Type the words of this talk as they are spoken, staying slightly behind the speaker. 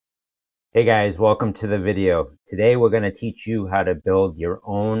Hey guys, welcome to the video. Today we're going to teach you how to build your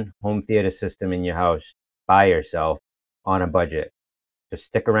own home theater system in your house by yourself on a budget. Just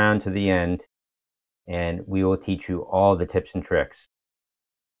stick around to the end and we will teach you all the tips and tricks.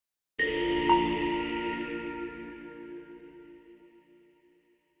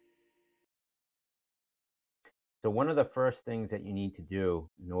 So one of the first things that you need to do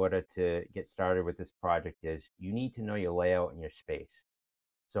in order to get started with this project is you need to know your layout and your space.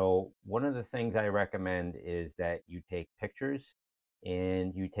 So one of the things I recommend is that you take pictures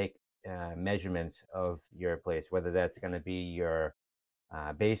and you take measurements of your place, whether that's going to be your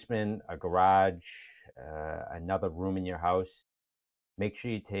basement, a garage, another room in your house. Make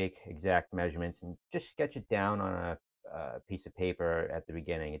sure you take exact measurements and just sketch it down on a piece of paper at the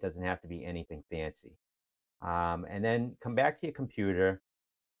beginning. It doesn't have to be anything fancy. And then come back to your computer,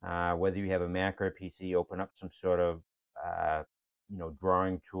 whether you have a Mac or a PC, open up some sort of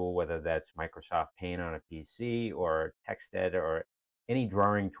drawing tool, whether that's Microsoft Paint on a PC or TextEd or any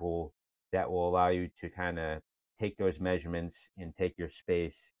drawing tool that will allow you to kind of take those measurements and take your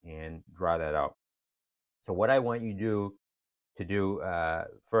space and draw that out. So what I want you to do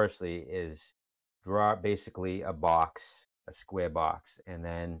firstly is draw basically a box, a square box, and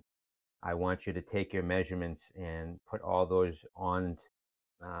then I want you to take your measurements and put all those on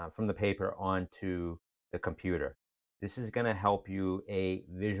from the paper onto the computer. This is going to help you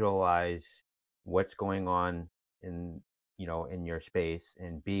visualize what's going on in your space,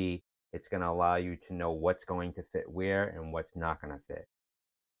 and B, it's going to allow you to know what's going to fit where and what's not going to fit.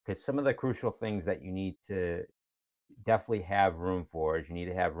 Because some of the crucial things that you need to definitely have room for is you need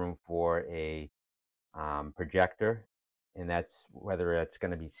to have room for a projector, and that's whether it's going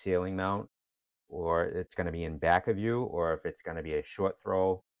to be ceiling mount or it's going to be in back of you, or if it's going to be a short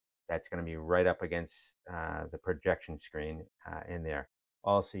throw, that's going to be right up against the projection screen in there.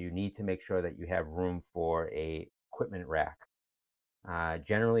 Also, you need to make sure that you have room for a equipment rack.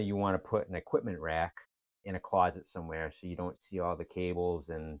 Generally, you want to put an equipment rack in a closet somewhere so you don't see all the cables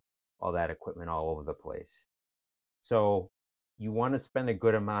and all that equipment all over the place. So you want to spend a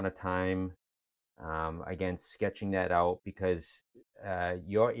good amount of time again, sketching that out because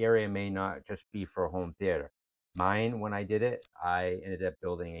your area may not just be for a home theater. Mine, when I did it, I ended up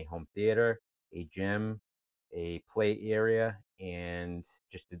building a home theater, a gym, a play area, and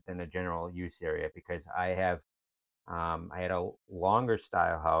just then a general use area because I had a longer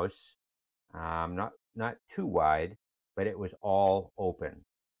style house, not too wide, but it was all open.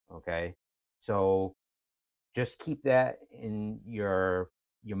 Okay, so just keep that in your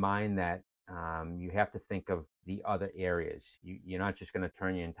mind that you have to think of the other areas. You're not just going to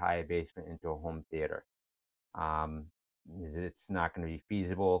turn your entire basement into a home theater. Um, it's not going to be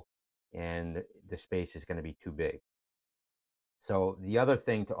feasible, and the space is going to be too big. So the other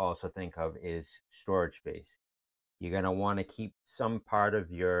thing to also think of is storage space. You're going to want to keep some part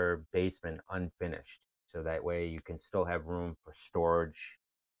of your basement unfinished, so that way you can still have room for storage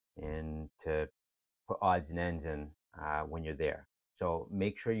and to put odds and ends in when you're there. So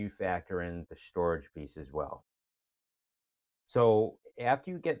make sure you factor in the storage piece as well. So after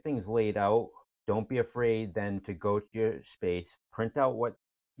you get things laid out, don't be afraid then to go to your space, print out what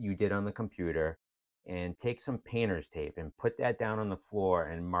you did on the computer, and take some painter's tape and put that down on the floor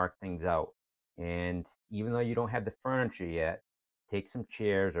and mark things out. And even though you don't have the furniture yet, take some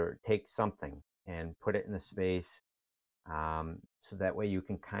chairs or take something and put it in the space, so that way you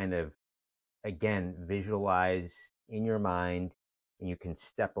can kind of again visualize in your mind, and you can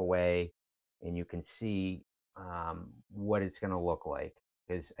step away and you can see what it's going to look like,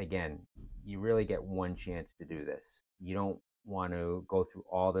 because again, you really get one chance to do this. You don't want to go through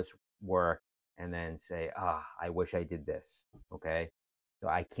all this work and then say, I wish I did this. Okay, so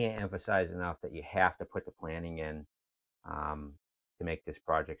I can't emphasize enough that you have to put the planning in um, to make this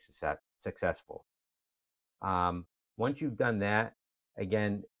project successful. Once you've done that,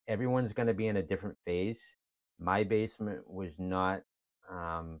 again, everyone's going to be in a different phase. My basement was not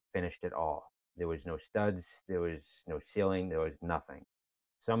finished at all. There was no studs, there was no ceiling, there was nothing.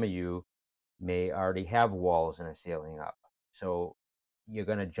 Some of you may already have walls and a ceiling up. So you're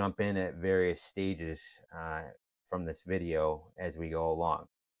going to jump in at various stages from this video as we go along.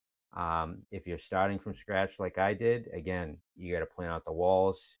 If you're starting from scratch like I did, again, you got to plan out the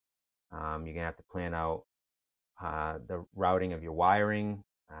walls. You're going to have to plan out the routing of your wiring,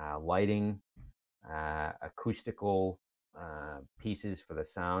 lighting, acoustical pieces for the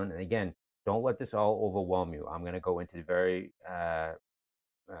sound. And again, don't let this all overwhelm you. I'm going to go into very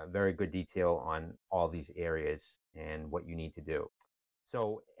good detail on all these areas and what you need to do.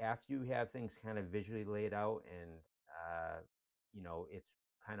 So after you have things kind of visually laid out and it's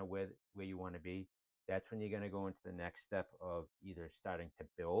kind of where you want to be, that's when you're going to go into the next step of either starting to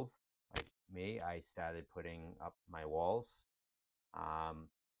build. Like me, I started putting up my walls. Um,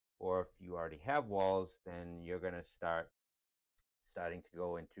 or if you already have walls, then you're going to starting to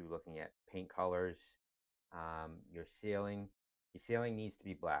go into looking at paint colors. Your ceiling, needs to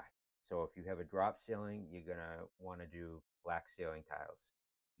be black. So if you have a drop ceiling, you're gonna want to do black ceiling tiles.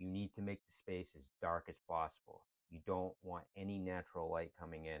 You need to make the space as dark as possible. You don't want any natural light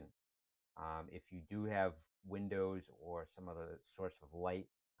coming in. If you do have windows or some other source of light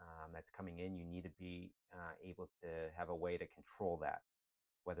that's coming in, you need to be able to have a way to control that,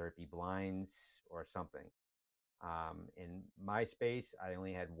 whether it be blinds or something. In my space, I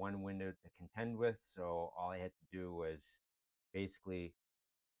only had one window to contend with, so all I had to do was basically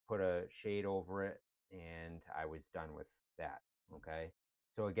put a shade over it, and I was done with that. Okay,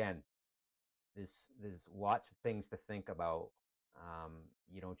 so again, there's lots of things to think about.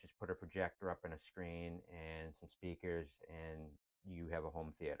 You don't just put a projector up in a screen and some speakers, and you have a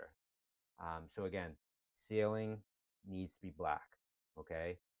home theater. So again, ceiling needs to be black.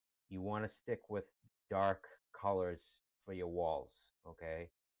 Okay, you want to stick with dark colors for your walls. Okay,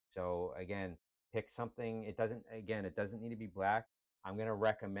 so again, pick something. It doesn't need to be black. I'm going to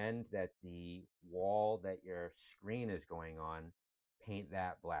recommend that the wall that your screen is going on, paint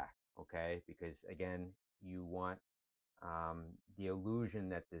that black. Okay, because again, you want the illusion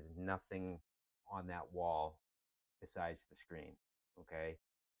that there's nothing on that wall besides the screen. Okay,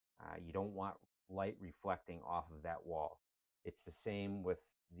 you don't want light reflecting off of that wall. It's the same with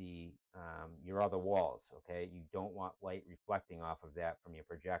the your other walls. Okay, you don't want light reflecting off of that from your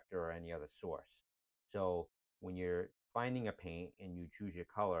projector or any other source. So when you're finding a paint and you choose your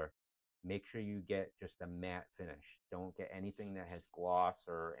color, make sure you get just a matte finish. Don't get anything that has gloss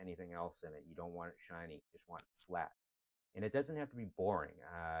or anything else in it. You don't want it shiny. You just want it flat. And it doesn't have to be boring.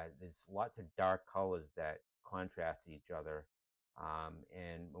 There's lots of dark colors that contrast to each other.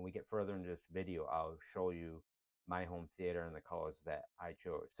 And when we get further into this video, I'll show you my home theater and the colors that I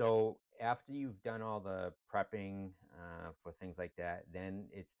chose. So after you've done all the prepping for things like that, then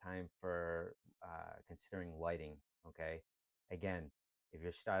it's time for considering lighting. Okay. Again, if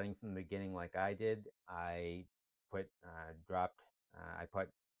you're starting from the beginning like I did, I put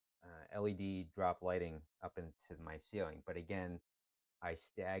LED drop lighting up into my ceiling. But again, I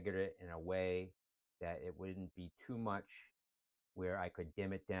staggered it in a way that it wouldn't be too much where I could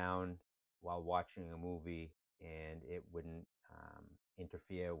dim it down while watching a movie and it wouldn't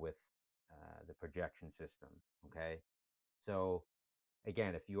interfere with the projection system. Okay. So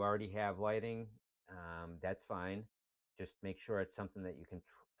again, if you already have lighting, that's fine. Just make sure it's something that you can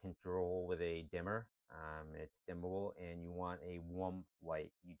control with a dimmer. It's dimmable, and you want a warm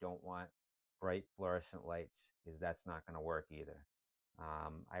light. You don't want bright fluorescent lights because that's not going to work either.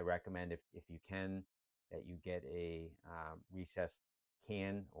 I recommend if you can that you get a recessed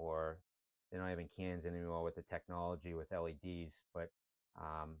can, or they're not even cans anymore with the technology with LEDs, but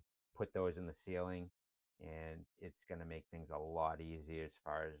um, put those in the ceiling, and it's going to make things a lot easier as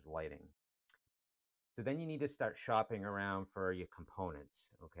far as lighting. So then you need to start shopping around for your components,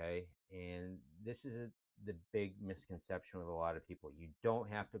 okay? And this is the big misconception with a lot of people. You don't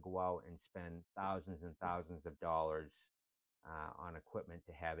have to go out and spend thousands and thousands of dollars on equipment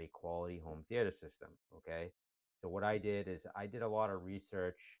to have a quality home theater system, okay? So what I did is I did a lot of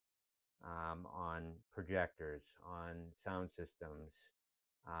research on projectors, on sound systems,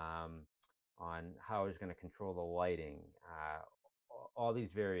 um, on how I was going to control the lighting, all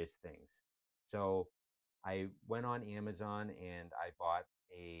these various things. So I went on Amazon and I bought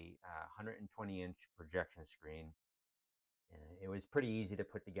a 120-inch projection screen. It was pretty easy to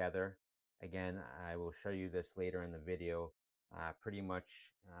put together. Again, I will show you this later in the video. Pretty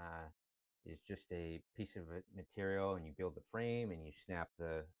much is just a piece of material, and you build the frame and you snap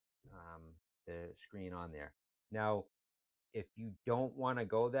the screen on there. Now, if you don't want to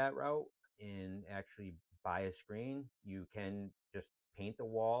go that route and actually buy a screen, you can just paint the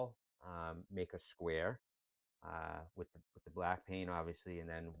wall, make a square with the black paint, obviously, and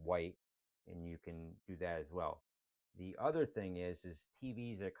then white, and you can do that as well. The other thing is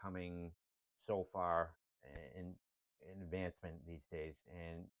TVs are coming so far in advancement these days,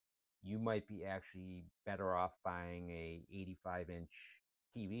 and you might be actually better off buying a 85-inch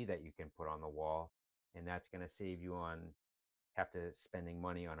TV that you can put on the wall, and that's going to save you on have to spending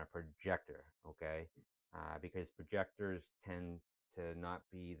money on a projector, okay? Because projectors tend to not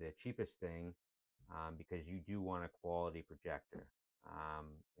be the cheapest thing because you do want a quality projector.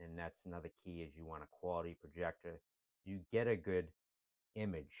 And that's another key is you want a quality projector. You get a good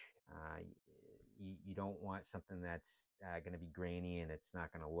image. you don't want something that's going to be grainy and it's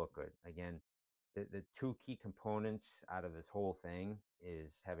not going to look good. Again, the two key components out of this whole thing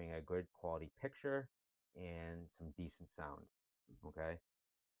is having a good quality picture and some decent sound. Okay,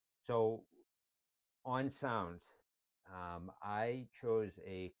 so on sound, I chose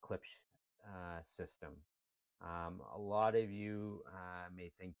a clip system. A lot of you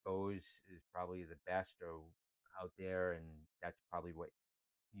may think Bose is probably the best or out there, and that's probably what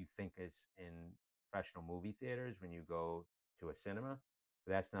you think is in professional movie theaters when you go to a cinema.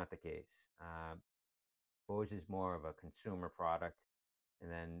 But that's not the case. Bose is more of a consumer product, and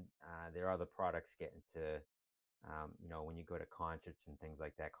then there are other products get into when you go to concerts and things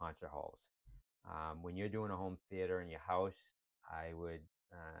like that, concert halls. When you're doing a home theater in your house, I would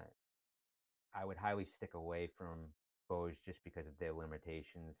uh, I would highly stick away from Bose just because of their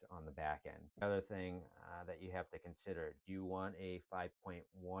limitations on the back end. Another thing that you have to consider: do you want a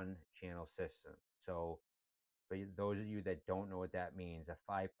 5.1 channel system? So for those of you that don't know what that means, a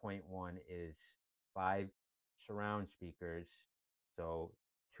 5.1 is 5 surround speakers, so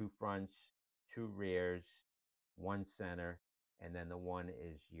 2 fronts, 2 rears, 1 center, and then the one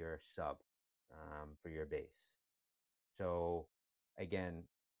is your sub for your bass. So again,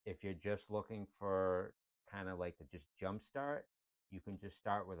 if you're just looking for kind of like to just jumpstart, you can just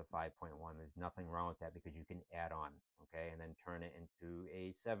start with a 5.1. There's nothing wrong with that because you can add on, okay, and then turn it into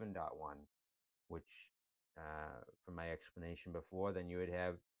a 7.1, which from my explanation before, then you would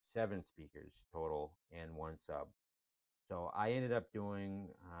have 7 speakers total and 1 sub. So I ended up doing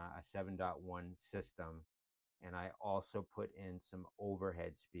a 7.1 system, and I also put in some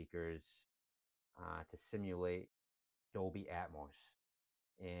overhead speakers to simulate Dolby Atmos.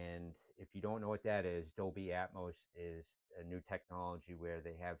 And if you don't know what that is, Dolby Atmos is a new technology where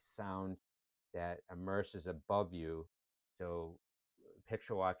they have sound that immerses above you. So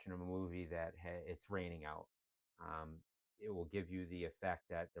picture watching a movie that it's raining out. Um, it will give you the effect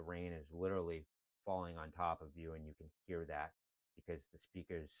that the rain is literally falling on top of you, and you can hear that because the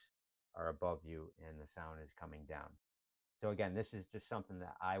speakers are above you and the sound is coming down. So again, this is just something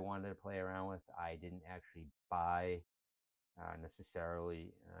that I wanted to play around with. I didn't actually buy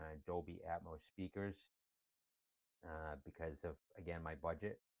necessarily Dolby Atmos speakers because of, again, my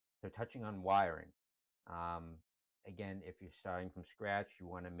budget. So touching on wiring. Um, Again, if you're starting from scratch, you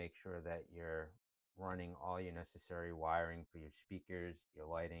want to make sure that you're running all your necessary wiring for your speakers, your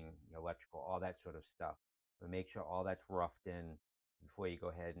lighting, your electrical, all that sort of stuff. But make sure all that's roughed in before you go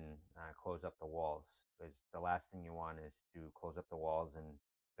ahead and close up the walls. Because the last thing you want is to close up the walls and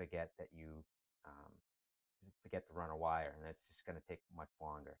forget that you um, forget to run a wire, and that's just going to take much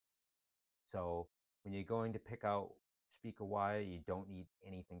longer. So when you're going to pick out speaker wire, you don't need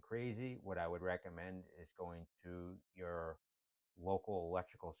anything crazy. What I would recommend is going to your local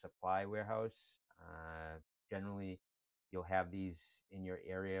electrical supply warehouse. Generally, you'll have these in your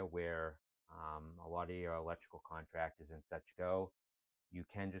area where a lot of your electrical contractors and such go. You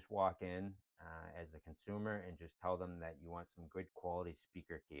can just walk in as a consumer and just tell them that you want some good quality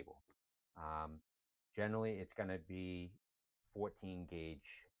speaker cable. Um, Generally, it's going to be 14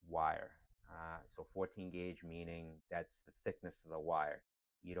 gauge wire. So 14 gauge meaning that's the thickness of the wire.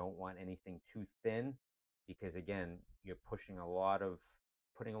 You don't want anything too thin because again, you're putting a lot of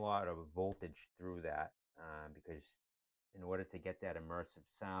voltage through that because in order to get that immersive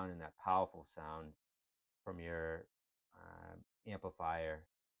sound and that powerful sound from your amplifier,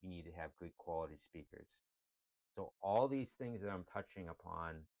 you need to have good quality speakers. So all these things that I'm touching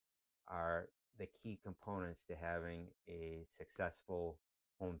upon are the key components to having a successful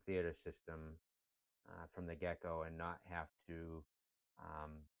home theater system from the get-go and not have to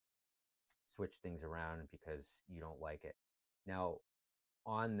um, switch things around because you don't like it. Now,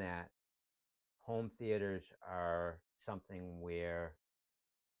 on that, home theaters are something where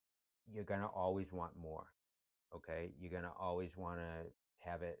you're going to always want more. Okay, you're going to always want to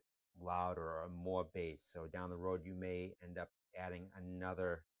have it louder or more bass. So down the road, you may end up adding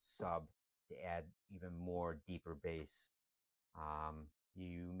another sub to add even more deeper bass.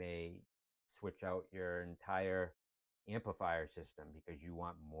 You may switch out your entire amplifier system because you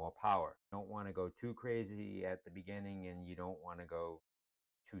want more power. You don't want to go too crazy at the beginning and you don't want to go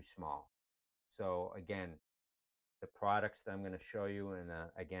too small. So again, the products that I'm going to show you, and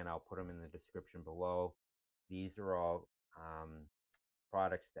again, I'll put them in the description below. These are all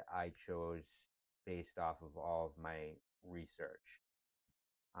products that I chose based off of all of my research.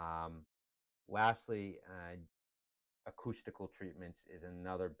 Um, Lastly, acoustical treatments is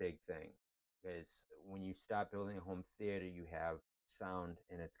another big thing because when you start building a home theater, you have sound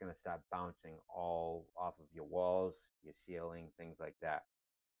and it's going to start bouncing all off of your walls, your ceiling, things like that.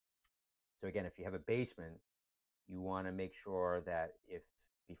 So again, if you have a basement, you want to make sure that if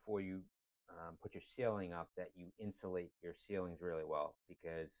before you put your ceiling up, that you insulate your ceilings really well,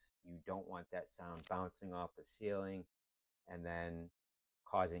 because you don't want that sound bouncing off the ceiling and then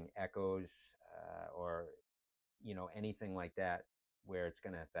causing echoes, or anything like that where it's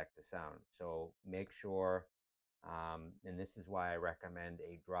going to affect the sound. So make sure, and this is why I recommend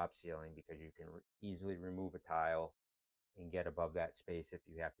a drop ceiling, because you can easily remove a tile and get above that space if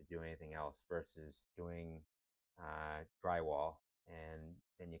you have to do anything else, versus doing drywall, and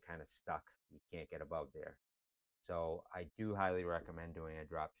then you're kind of stuck. You can't get above there. So I do highly recommend doing a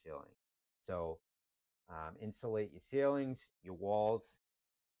drop ceiling. So insulate your ceilings, your walls,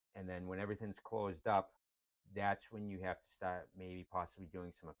 and then when everything's closed up, that's when you have to start maybe possibly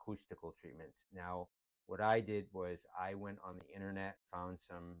doing some acoustical treatments. Now, what I did was I went on the internet, found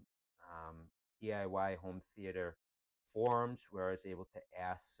some um, DIY home theater forums where I was able to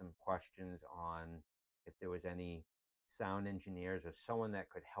ask some questions on if there was any sound engineers or someone that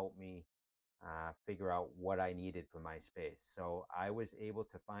could help me figure out what I needed for my space. So I was able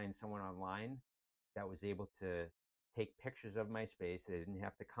to find someone online that was able to take pictures of my space. They didn't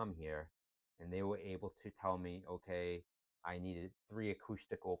have to come here, and they were able to tell me, okay, I needed 3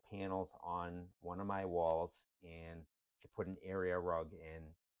 acoustical panels on one of my walls, and to put an area rug in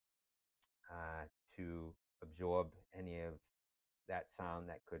uh, to absorb any of that sound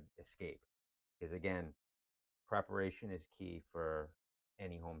that could escape. Because again, preparation is key for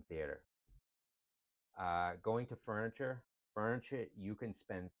any home theater. Going to furniture, you can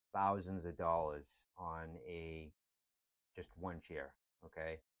spend thousands of dollars on a just one chair.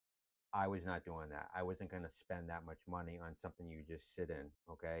 Okay, I was not doing that. I wasn't going to spend that much money on something you just sit in.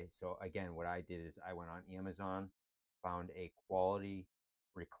 Okay, so again, what I did is I went on Amazon, found a quality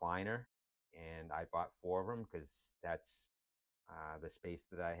recliner, and I bought 4 of them because that's the space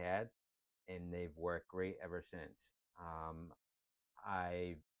that I had, and they've worked great ever since.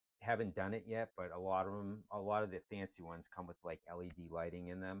 I haven't done it yet, but a lot of the fancy ones come with like LED lighting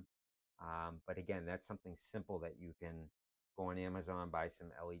in them. But again, that's something simple that you can go on Amazon, buy some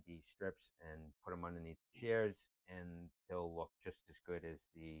LED strips, and put them underneath the chairs, and they'll look just as good as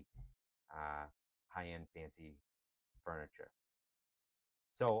the high-end fancy furniture.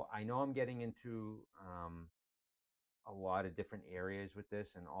 So I know I'm getting into a lot of different areas with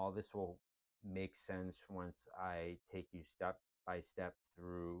this, and all this will make sense once I take you step by step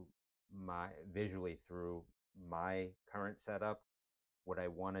through my visually through my current setup. What I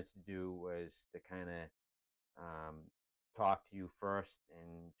wanted to do was to kind of um, talk to you first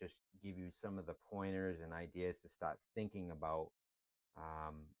and just give you some of the pointers and ideas to start thinking about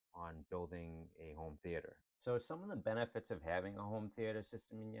um, on building a home theater. So some of the benefits of having a home theater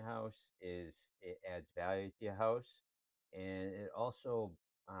system in your house is it adds value to your house, and it also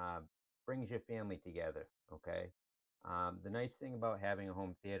uh, brings your family together. Okay. The nice thing about having a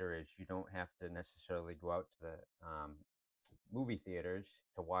home theater is you don't have to necessarily go out to the movie theaters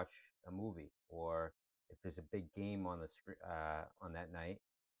to watch a movie, or if there's a big game on the on that night,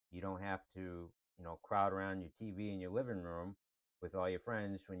 you don't have to crowd around your TV in your living room with all your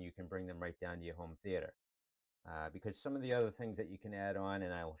friends when you can bring them right down to your home theater. Because some of the other things that you can add on,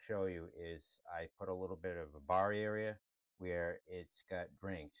 and I will show you, is I put a little bit of a bar area where it's got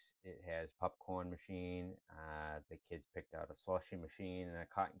drinks. It has popcorn machine. The kids picked out a slushy machine and a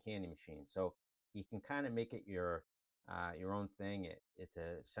cotton candy machine. So you can kind of make it your own thing. It's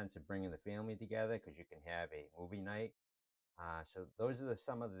a sense of bringing the family together because you can have a movie night. So those are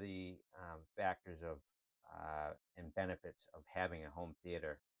some of the factors of and benefits of having a home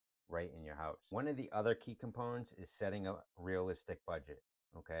theater right in your house. One of the other key components is setting a realistic budget,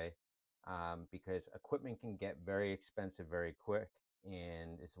 okay? Because equipment can get very expensive very quick,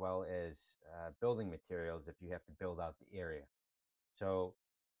 and as well as building materials if you have to build out the area. So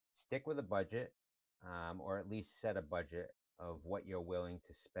stick with a budget, or at least set a budget of what you're willing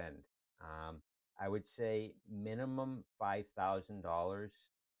to spend. Um, I would say minimum $5,000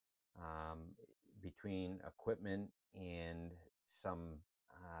 um, between equipment and some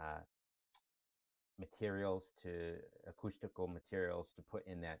uh, materials to acoustical materials to put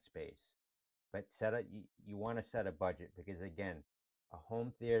in that space. But you want to set a budget, because again, a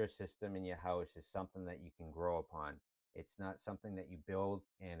home theater system in your house is something that you can grow upon. It's not something that you build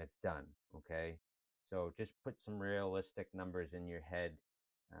and it's done. Okay, so just put some realistic numbers in your head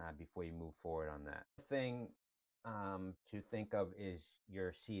before you move forward on that. The thing to think of is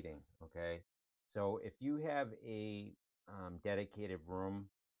your seating. Okay, so if you have a dedicated room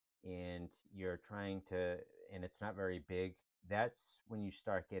and you're trying to, and it's not very big, that's when you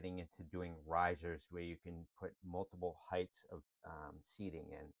start getting into doing risers where you can put multiple heights of seating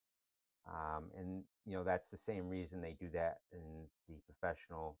in. And that's the same reason they do that in the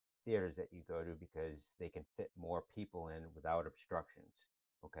professional theaters that you go to, because they can fit more people in without obstructions.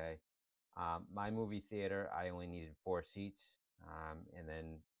 Okay. My movie theater, I only needed 4 seats, and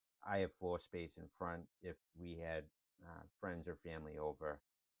then I have floor space in front if we had friends or family over,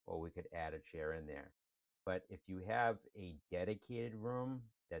 or we could add a chair in there. But if you have a dedicated room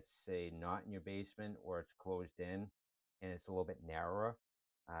that's, say, not in your basement or it's closed in and it's a little bit narrower,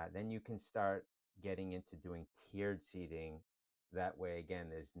 then you can start getting into doing tiered seating. That way, again,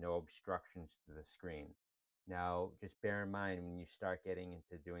 there's no obstructions to the screen. Now, just bear in mind when you start getting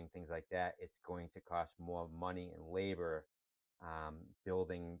into doing things like that, it's going to cost more money and labor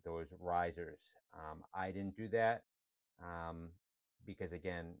building those risers. I didn't do that um, because,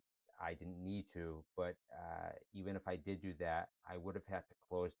 again, I didn't need to. But even if I did do that, I would have had to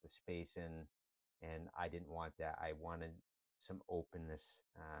close the space in, and I didn't want that. I wanted some openness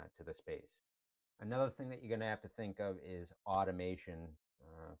to the space. Another thing that you're going to have to think of is automation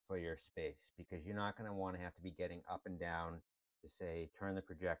for your space, because you're not going to want to have to be getting up and down to, say, turn the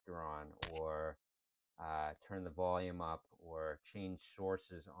projector on, or turn the volume up, or change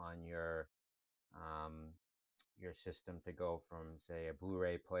sources on your system to go from, say, a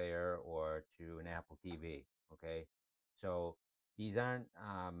Blu-ray player or to an Apple TV. Okay, so these aren't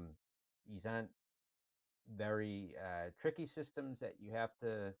these aren't very tricky systems that you have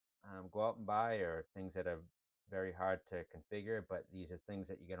to go out and buy, or things that are very hard to configure, but these are things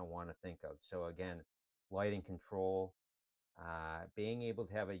that you're going to want to think of. So again, lighting control, being able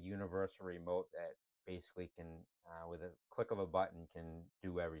to have a universal remote that basically can, with a click of a button, can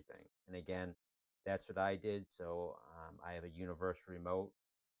do everything. And again, that's what I did. So I have a universal remote.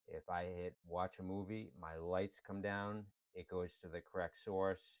 If I hit watch a movie, my lights come down, it goes to the correct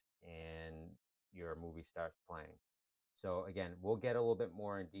source, and your movie starts playing. So again, we'll get a little bit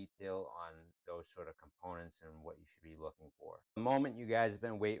more in detail on those sort of components and what you should be looking for. The moment you guys have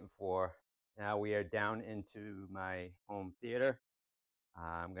been waiting for. Now we are down into my home theater.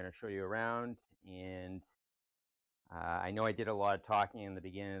 I'm going to show you around, and I know I did a lot of talking in the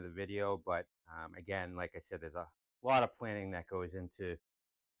beginning of the video, but again, like I said, there's a lot of planning that goes into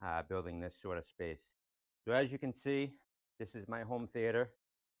building this sort of space. So as you can see, this is my home theater.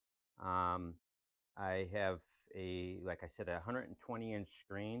 Um, I have like I said, a 120-inch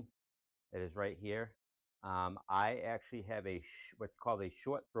screen that is right here. I actually have what's called a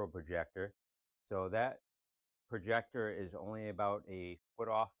short throw projector. So that projector is only about a foot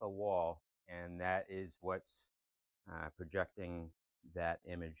off the wall, and that is what's projecting that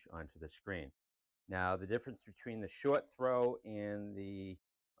image onto the screen. Now, the difference between the short throw and the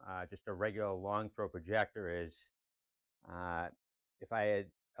just a regular long throw projector is, uh, if I had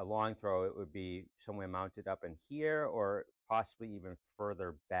a long throw, it would be somewhere mounted up in here, or possibly even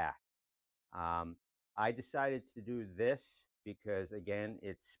further back. I decided to do this because, again,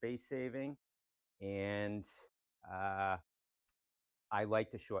 it's space saving, and I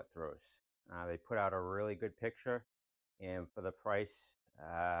like the short throws. They put out a really good picture, and for the price,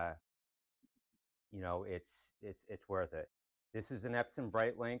 it's worth it. This is an Epson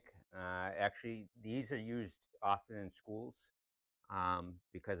Brightlink. Actually, these are used often in schools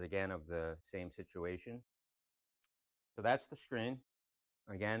because, again, of the same situation. So that's the screen.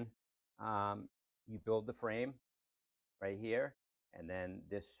 Again, you build the frame right here, and then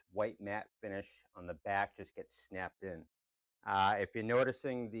this white matte finish on the back just gets snapped in. If you're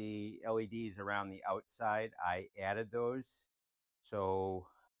noticing the LEDs around the outside, I added those. So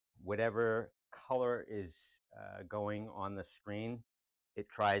whatever color is going on the screen, it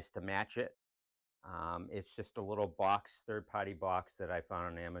tries to match it. It's just a little box, third-party box that I found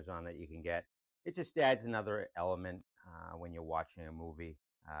on Amazon that you can get. It just adds another element when you're watching a movie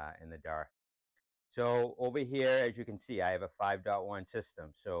in the dark. So over here, as you can see, I have a 5.1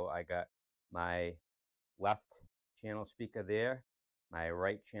 system. So I got my left channel speaker there, my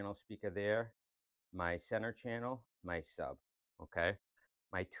right channel speaker there, my center channel, my sub. Okay.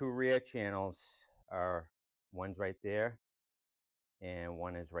 My two rear channels are, one's right there and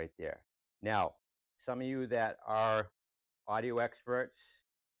one is right there. Now, some of you that are audio experts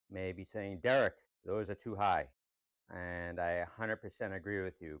may be saying, Derek, those are too high. And I 100% agree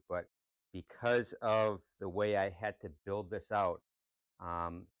with you. But because of the way I had to build this out,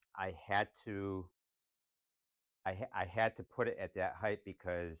 um, I had to I had to put it at that height,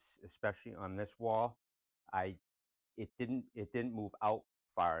 because especially on this wall, I it didn't move out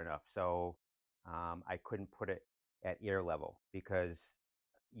far enough, so I couldn't put it at ear level, because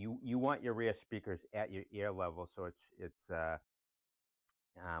you want your rear speakers at your ear level, so it's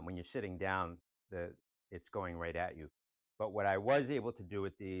when you're sitting down, it's going right at you. But what I was able to do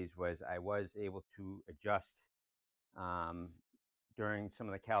with these was I was able to adjust um, during some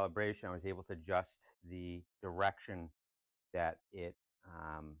of the calibration. I was able to adjust the direction that it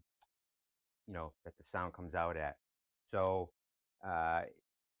that the sound comes out at. So uh,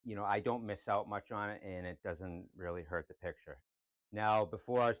 I don't miss out much on it, and it doesn't really hurt the picture. Now,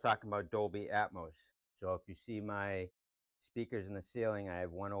 before I was talking about Dolby Atmos. So if you see my speakers in the ceiling, I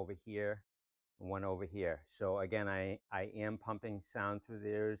have one over here and one over here. So again, I am pumping sound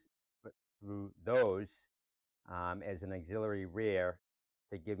through those as an auxiliary rear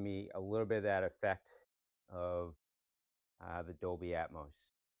to give me a little bit of that effect of the Dolby Atmos.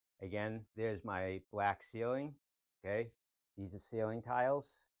 Again, there's my black ceiling. Okay, these are ceiling tiles.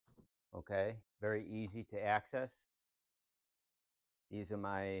 Okay, very easy to access. These are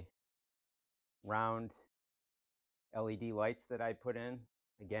my round LED lights that I put in.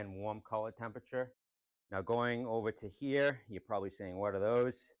 Again, warm color temperature. Now going over to here, you're probably saying, what are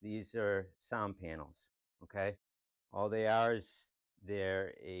those? These are sound panels. Okay, all they are is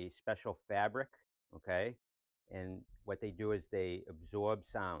they're a special fabric. Okay, and what they do is they absorb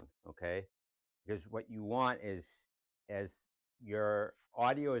sound. Okay, because what you want is, as your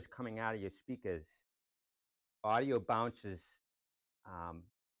audio is coming out of your speakers, audio bounces um,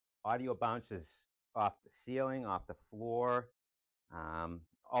 audio bounces off the ceiling, off the floor,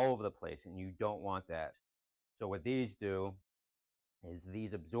 all over the place, and you don't want that. So what these do is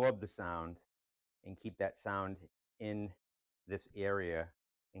these absorb the sound and keep that sound in this area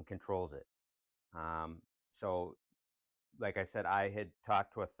and controls it. So like I said, I had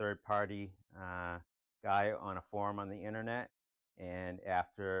talked to a third party guy on a forum on the internet, and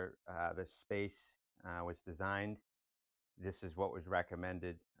after the space was designed, this is what was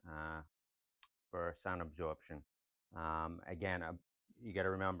recommended for sound absorption. Again, you got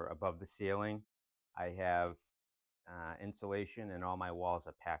to remember, above the ceiling, I have insulation, and all my walls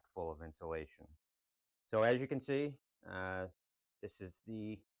are packed full of insulation. So as you can see, this is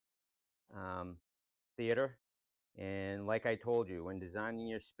the um, theater. And like I told you, when designing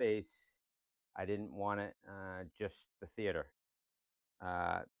your space, I didn't want it just the theater.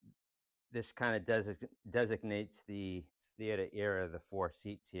 This kind of designates the theater area, the 4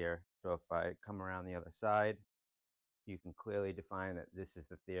 seats here. So if I come around the other side, you can clearly define that this is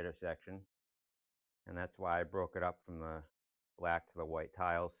the theater section. And that's why I broke it up from the black to the white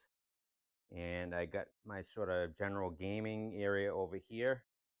tiles. And I got my sort of general gaming area over here.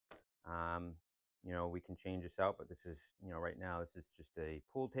 We can change this out, but this is, right now, this is just a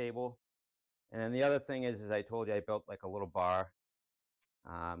pool table. And then the other thing is I told you I built like a little bar.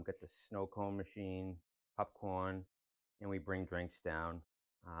 Got the snow cone machine, popcorn, and we bring drinks down.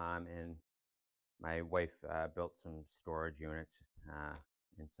 And my wife built some storage units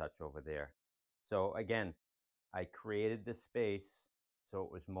and such over there. So again, I created this space so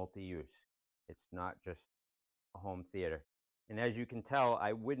it was multi-use. It's not just a home theater. And as you can tell,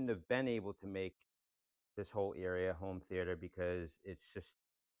 I wouldn't have been able to make this whole area home theater because it's just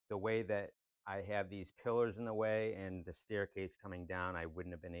the way that I have these pillars in the way and the staircase coming down. I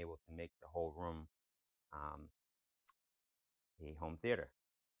wouldn't have been able to make the whole room um, a home theater.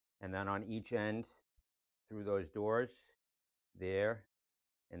 And then on each end, through those doors, there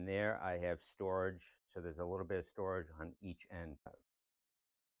and there, I have storage. So there's a little bit of storage on each end.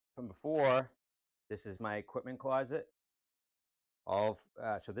 From before, this is my equipment closet.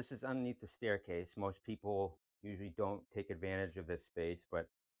 So this is underneath the staircase. Most people usually don't take advantage of this space, but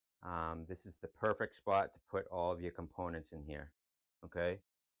this is the perfect spot to put all of your components in here. Okay,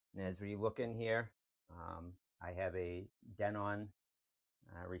 and as we look in here, I have a Denon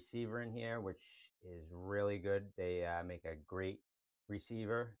receiver in here, which is really good. They make a great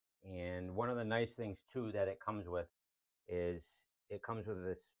receiver, and one of the nice things too that it comes with is it comes with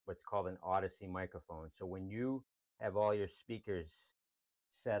this what's called an Odyssey microphone. So when you have all your speakers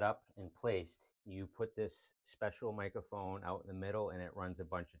set up and placed, you put this special microphone out in the middle, and it runs a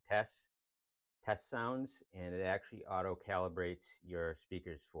bunch of test sounds, and it actually auto calibrates your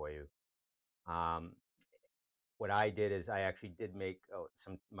speakers for you. What I did is I actually did make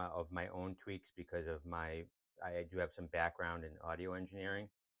some of my own tweaks because of I do have some background in audio engineering,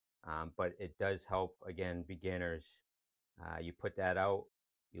 but it does help, again, beginners. You put that out,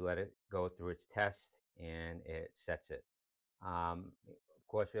 you let it go through its test, and it sets it. Of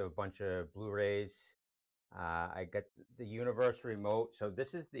course, we have a bunch of Blu-rays. I got the universal remote. So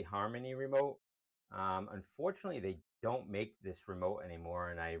this is the Harmony remote. Unfortunately, they don't make this remote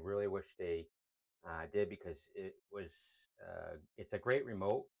anymore, and I really wish they did, because it's a great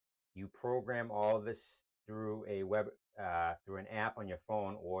remote. You program all of this through a through an app on your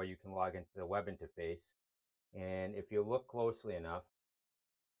phone, or you can log into the web interface. And if you look closely enough,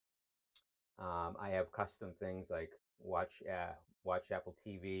 I have custom things like watch Apple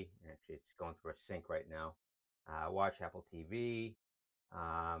TV. Actually, it's going through a sync right now. Watch Apple TV,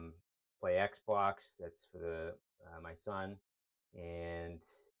 um, play Xbox. That's for my son, and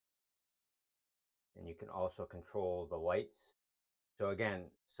you can also control the lights. So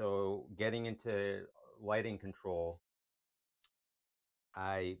again, getting into lighting control,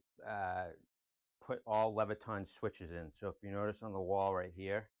 I put all Leviton switches in. So if you notice on the wall right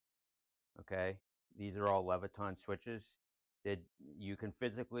here, okay, these are all Leviton switches. That you can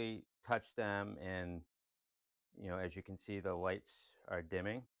physically touch them, and as you can see, the lights are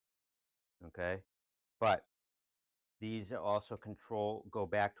dimming. Okay, but these also go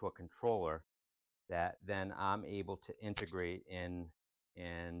back to a controller that then I'm able to integrate in,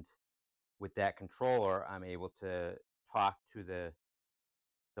 and with that controller, I'm able to talk to the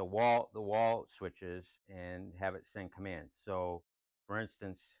wall switches and have it send commands. So, for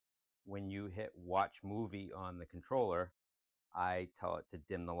instance, when you hit watch movie on the controller, I tell it to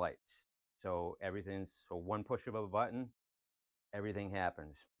dim the lights. So one push of a button, everything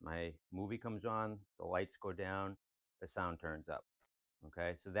happens. My movie comes on, the lights go down, the sound turns up.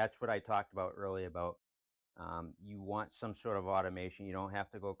 Okay, so that's what I talked about earlier about you want some sort of automation. You don't have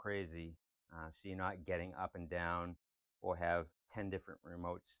to go crazy, so you're not getting up and down or have 10 different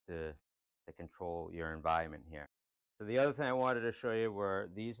remotes to control your environment here. So the other thing I wanted to show you were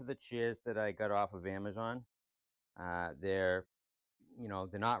these are the chairs that I got off of Amazon. They're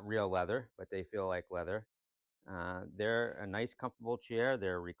they're not real leather, but they feel like leather. They're a nice, comfortable chair.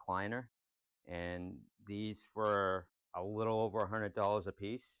 They're a recliner, and these were a little over $100 a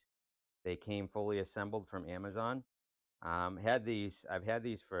piece. They came fully assembled from Amazon. I've had these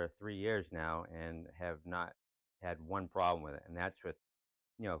for 3 years now, and have not had one problem with it. And that's with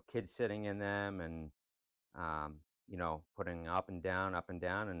kids sitting in them, and putting up and down,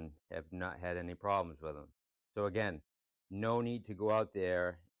 and have not had any problems with them. So again, no need to go out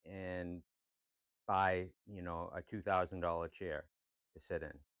there and buy a $2,000 chair to sit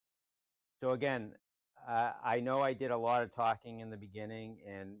in. So again, I know I did a lot of talking in the beginning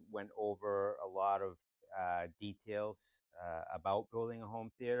and went over a lot of details about building a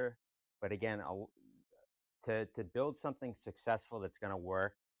home theater. But again, to build something successful that's going to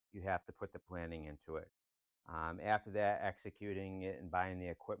work, you have to put the planning into it. After that, executing it and buying the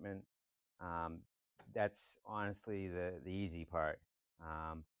equipment, um, that's honestly the easy part.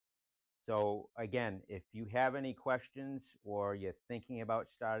 So again, if you have any questions or you're thinking about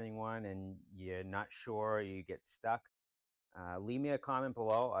starting one and you're not sure, or you get stuck, leave me a comment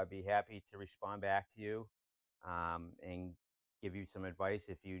below. I'd be happy to respond back to you, and give you some advice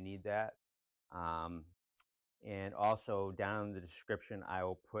if you need that. Um, and also down in the description, I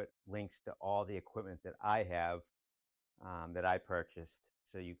will put links to all the equipment that I have, that I purchased,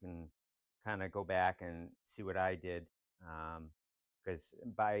 so you can kind of go back and see what I did. Because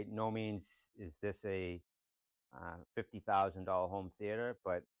by no means is this a $50,000 home theater,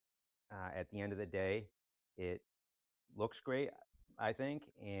 but at the end of the day, it looks great, I think,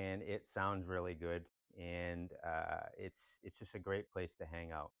 and it sounds really good, and it's just a great place to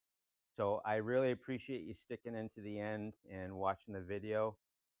hang out. So I really appreciate you sticking into the end and watching the video.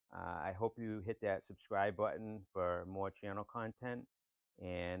 I hope you hit that subscribe button for more channel content,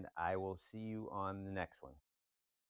 and I will see you on the next one.